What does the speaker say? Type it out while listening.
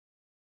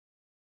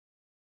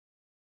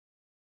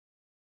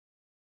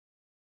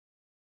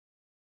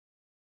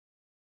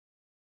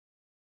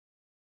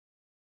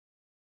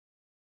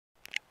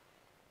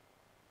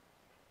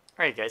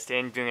Alright guys, today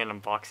I'm doing an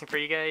unboxing for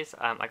you guys.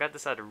 I got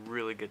this at a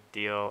really good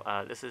deal.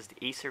 This is the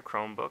Acer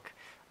Chromebook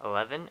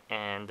 11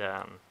 and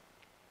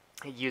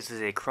it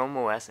uses a Chrome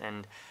OS,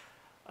 and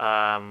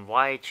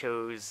why I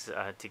chose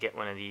to get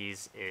one of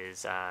these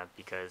is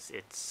because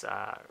it's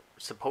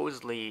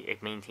supposedly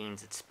it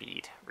maintains its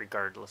speed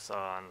regardless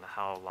on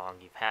how long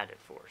you've had it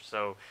for.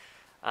 So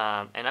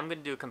and I'm going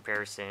to do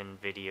comparison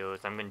videos.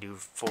 I'm going to do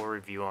full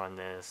review on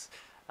this,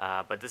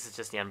 but this is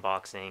just the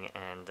unboxing,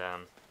 and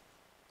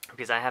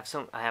because I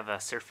have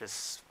a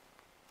Surface.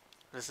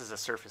 This is a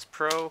Surface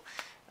Pro,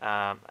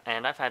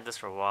 and I've had this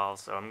for a while,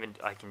 so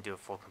I can do a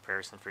full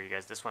comparison for you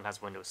guys. This one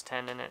has Windows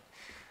 10 in it,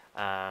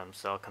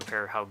 so I'll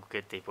compare how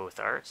good they both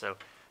are. So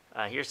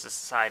here's the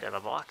side of the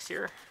box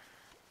here,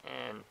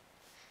 and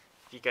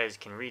you guys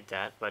can read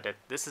that, but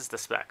this is the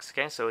specs.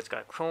 Okay, so it's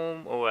got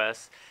Chrome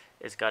OS,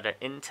 it's got an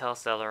Intel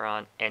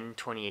Celeron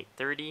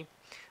N2830,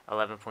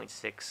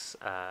 11.6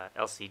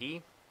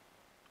 LCD.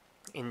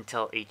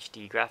 Intel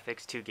HD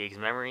graphics, 2 gigs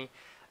memory,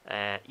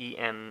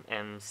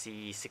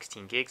 eMMC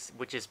 16 gigs,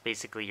 which is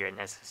basically your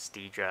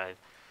SSD drive,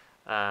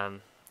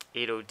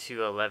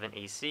 802.11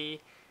 AC,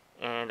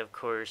 and of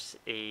course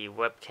a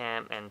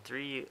webcam and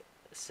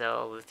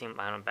 3-cell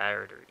lithium-ion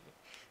battery.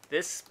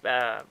 This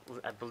I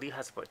believe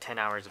has about 10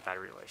 hours of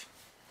battery life,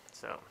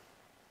 so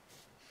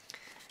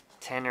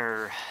 10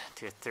 or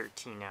to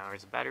 13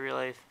 hours of battery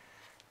life,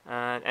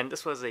 and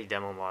this was a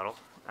demo model.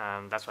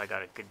 That's why I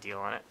got a good deal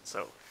on it.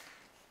 So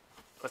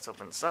let's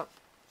open this up.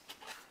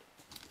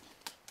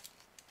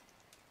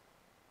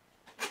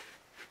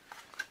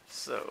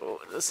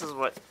 So this is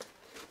what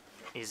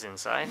is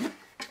inside. So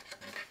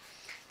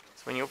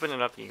when you open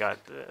it up, you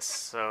got this.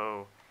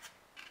 So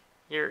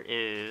here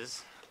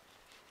is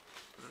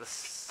the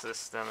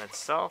system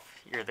itself.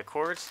 Here are the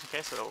cords.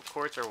 Okay, so the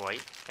cords are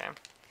white. Okay.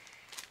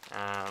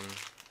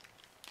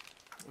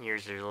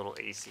 Here's your little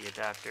AC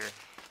adapter.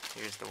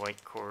 Here's the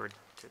white cord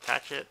to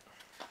attach it.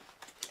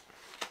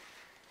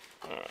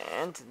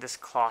 And this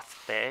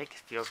cloth bag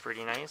feels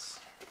pretty nice.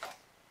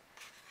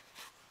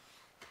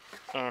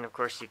 And of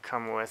course you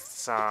come with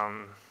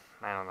some,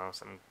 I don't know,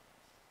 some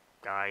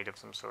guide of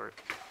some sort.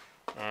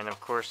 And of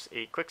course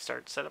a quick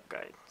start setup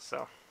guide.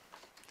 So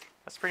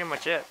that's pretty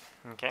much it.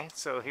 Okay,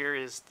 so here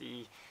is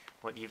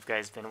what you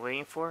guys been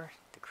waiting for,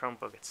 the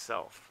Chromebook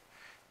itself.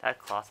 That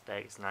cloth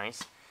bag is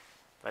nice,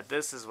 but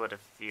this is what it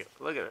feels.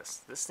 Look at this.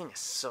 This thing is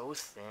so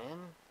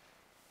thin.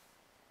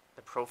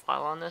 The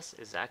profile on this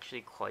is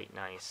actually quite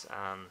nice,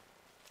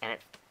 and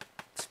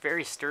it's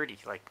very sturdy.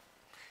 Like,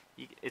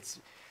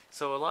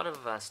 so a lot of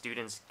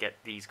students get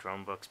these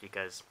Chromebooks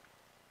because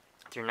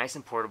they're nice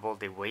and portable.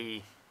 They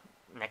weigh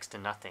next to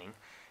nothing,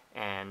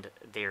 and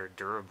they're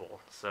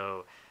durable.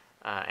 So,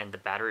 and the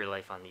battery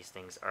life on these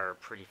things are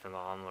pretty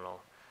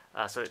phenomenal.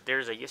 So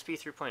there's a USB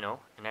 3.0,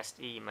 an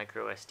SD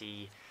micro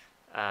SD,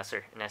 an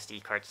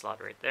SD card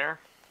slot right there,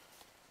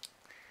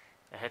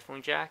 a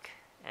headphone jack,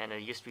 and a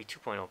USB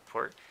 2.0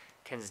 port,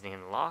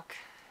 Kensington lock,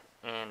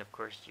 and of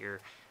course your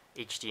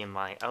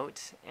HDMI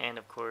out, and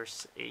of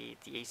course the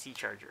AC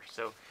charger.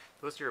 So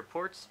those are your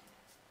ports.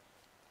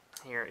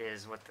 Here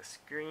is what the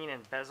screen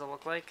and bezel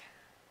look like.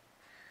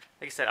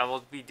 Like I said, I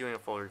will be doing a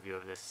full review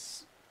of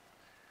this.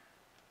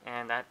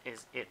 And that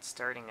is it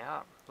starting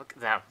up. Look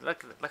at that.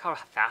 Look how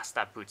fast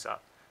that boots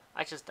up.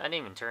 I didn't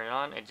even turn it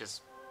on.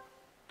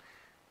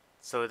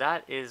 So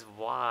that is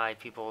why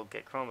people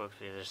get Chromebooks,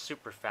 because they're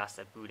super fast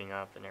at booting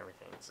up and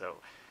everything. So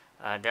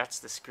that's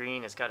the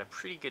screen. It's got a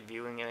pretty good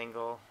viewing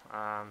angle.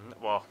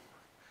 Well,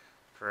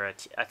 for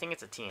I think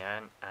it's a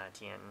TN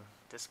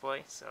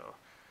display. So,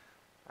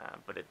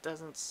 but it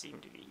doesn't seem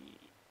to be.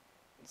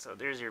 So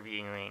there's your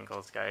viewing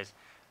angles, guys.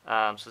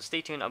 So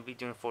stay tuned. I'll be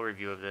doing a full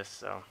review of this.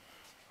 So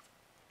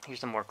here's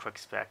some more quick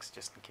specs,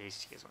 just in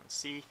case you guys want to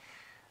see.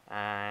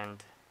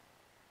 And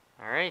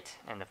alright,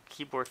 and the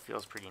keyboard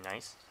feels pretty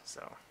nice.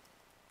 So,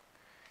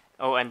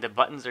 oh, and the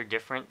buttons are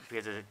different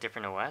because it's a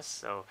different OS.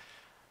 So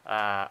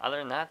other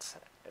than that,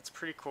 it's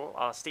pretty cool.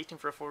 Stay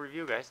tuned for a full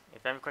review, guys. If you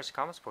have any questions or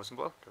comments, post them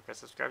below. Don't forget to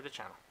subscribe to the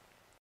channel.